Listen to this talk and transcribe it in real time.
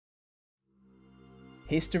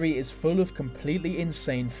History is full of completely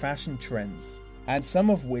insane fashion trends, and some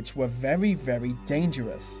of which were very, very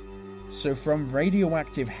dangerous. So from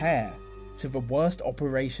radioactive hair to the worst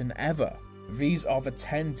operation ever, these are the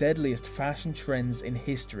 10 deadliest fashion trends in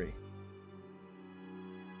history.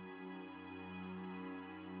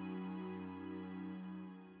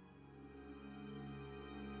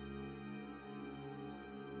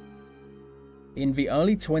 In the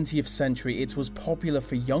early 20th century, it was popular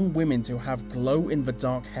for young women to have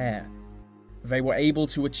glow-in-the-dark hair. They were able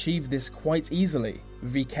to achieve this quite easily.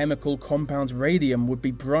 The chemical compound radium would be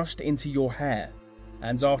brushed into your hair,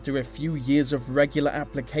 and after a few years of regular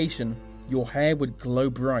application, your hair would glow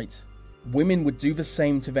bright. Women would do the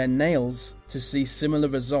same to their nails to see similar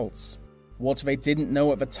results. What they didn't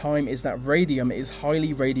know at the time is that radium is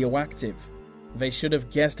highly radioactive. They should have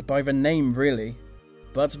guessed by the name really,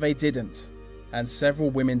 but they didn't, and several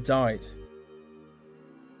women died.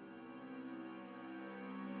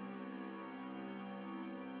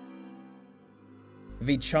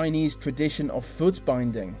 The Chinese tradition of foot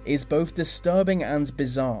binding is both disturbing and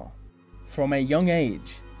bizarre. From a young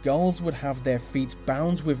age, girls would have their feet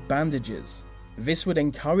bound with bandages. This would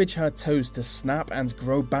encourage her toes to snap and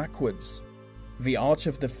grow backwards. The arch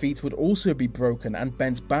of the feet would also be broken and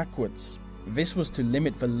bent backwards. This was to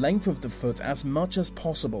limit the length of the foot as much as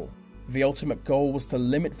possible. The ultimate goal was to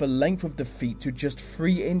limit the length of the feet to just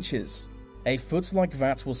 3 inches. A foot like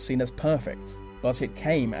that was seen as perfect, but it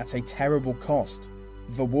came at a terrible cost.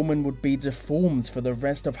 The woman would be deformed for the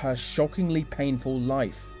rest of her shockingly painful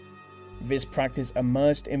life. This practice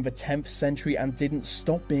emerged in the 10th century and didn't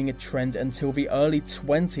stop being a trend until the early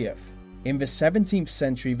 20th. In the 17th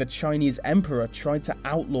century, the Chinese emperor tried to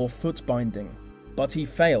outlaw foot binding, but he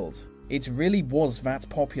failed. It really was that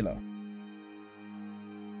popular.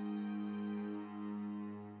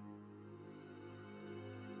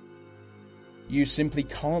 You simply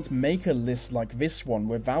can't make a list like this one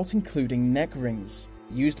without including neck rings.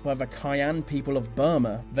 Used by the Cayenne people of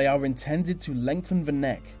Burma, they are intended to lengthen the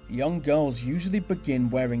neck. Young girls usually begin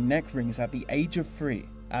wearing neck rings at the age of 3.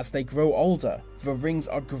 As they grow older, the rings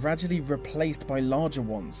are gradually replaced by larger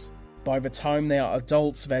ones. By the time they are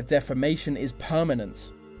adults, their deformation is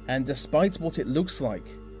permanent. And despite what it looks like,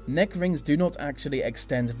 neck rings do not actually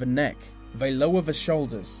extend the neck. They lower the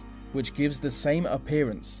shoulders, which gives the same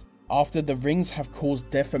appearance. After the rings have caused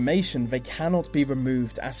deformation, they cannot be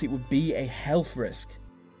removed as it would be a health risk.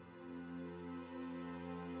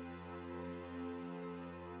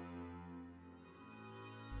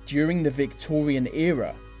 During the Victorian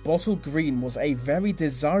era, bottle green was a very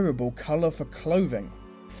desirable colour for clothing.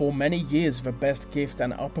 For many years, the best gift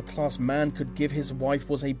an upper-class man could give his wife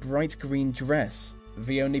was a bright green dress.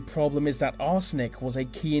 The only problem is that arsenic was a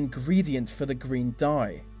key ingredient for the green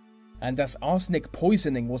dye. And as arsenic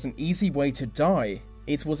poisoning was an easy way to die,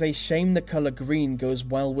 it was a shame the colour green goes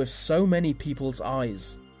well with so many people's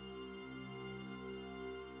eyes.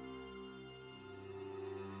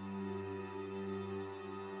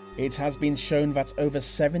 It has been shown that over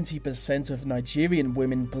 70% of Nigerian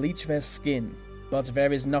women bleach their skin, but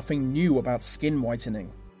there is nothing new about skin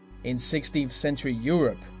whitening. In 16th century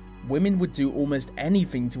Europe, women would do almost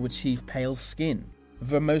anything to achieve pale skin.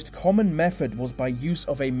 The most common method was by use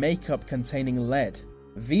of a makeup containing lead.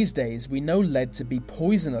 These days we know lead to be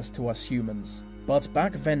poisonous to us humans, but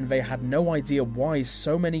back then they had no idea why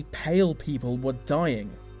so many pale people were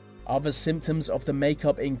dying. Other symptoms of the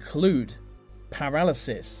makeup include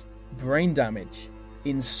paralysis, brain damage,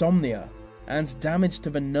 insomnia, and damage to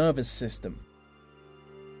the nervous system.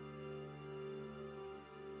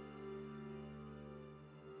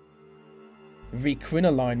 The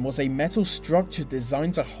crinoline was a metal structure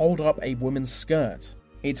designed to hold up a woman's skirt.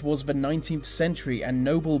 It was the 19th century and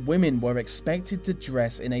noble women were expected to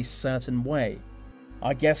dress in a certain way.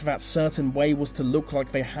 I guess that certain way was to look like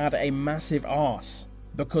they had a massive arse,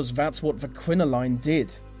 because that's what the crinoline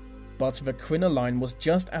did. But the crinoline was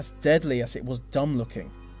just as deadly as it was dumb looking.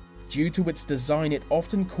 Due to its design, it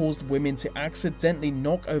often caused women to accidentally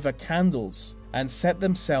knock over candles and set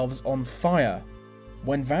themselves on fire.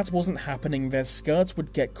 When that wasn't happening, their skirts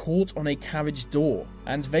would get caught on a carriage door,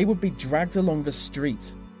 and they would be dragged along the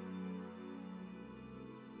street.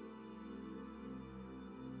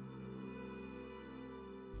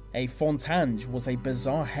 A fontange was a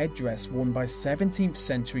bizarre headdress worn by 17th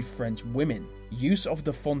century French women. Use of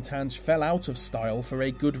the fontange fell out of style for a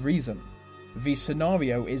good reason. The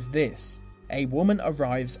scenario is this: a woman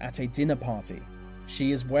arrives at a dinner party.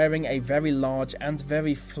 She is wearing a very large and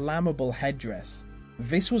very flammable headdress.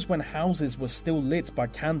 This was when houses were still lit by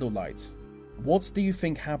candlelight. What do you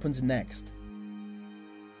think happened next?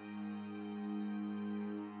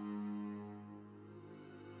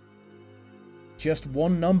 Just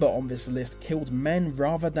one number on this list killed men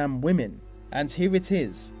rather than women, and here it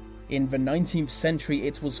is. In the 19th century,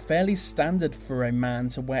 it was fairly standard for a man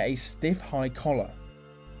to wear a stiff high collar.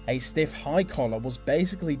 A stiff high collar was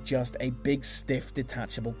basically just a big stiff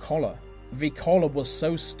detachable collar. The collar was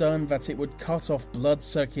so stern that it would cut off blood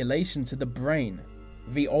circulation to the brain.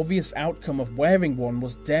 The obvious outcome of wearing one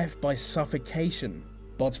was death by suffocation,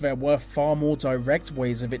 but there were far more direct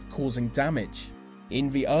ways of it causing damage. In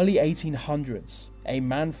the early 1800s, a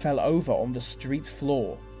man fell over on the street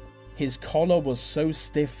floor. His collar was so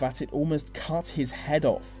stiff that it almost cut his head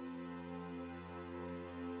off.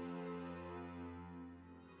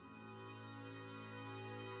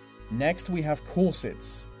 Next we have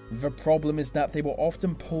corsets. The problem is that they were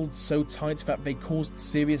often pulled so tight that they caused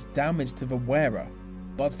serious damage to the wearer.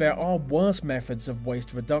 But there are worse methods of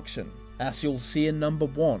waist reduction, as you'll see in number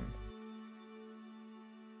 1.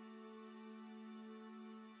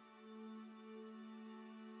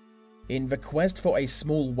 In the quest for a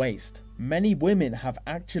small waist, many women have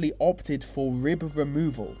actually opted for rib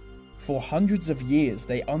removal. For hundreds of years,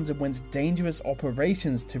 they underwent dangerous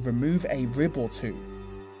operations to remove a rib or two.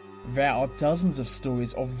 There are dozens of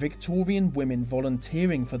stories of Victorian women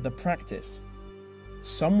volunteering for the practice.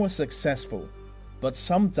 Some were successful, but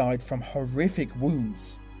some died from horrific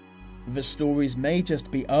wounds. The stories may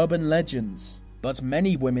just be urban legends, but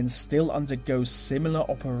many women still undergo similar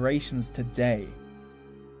operations today.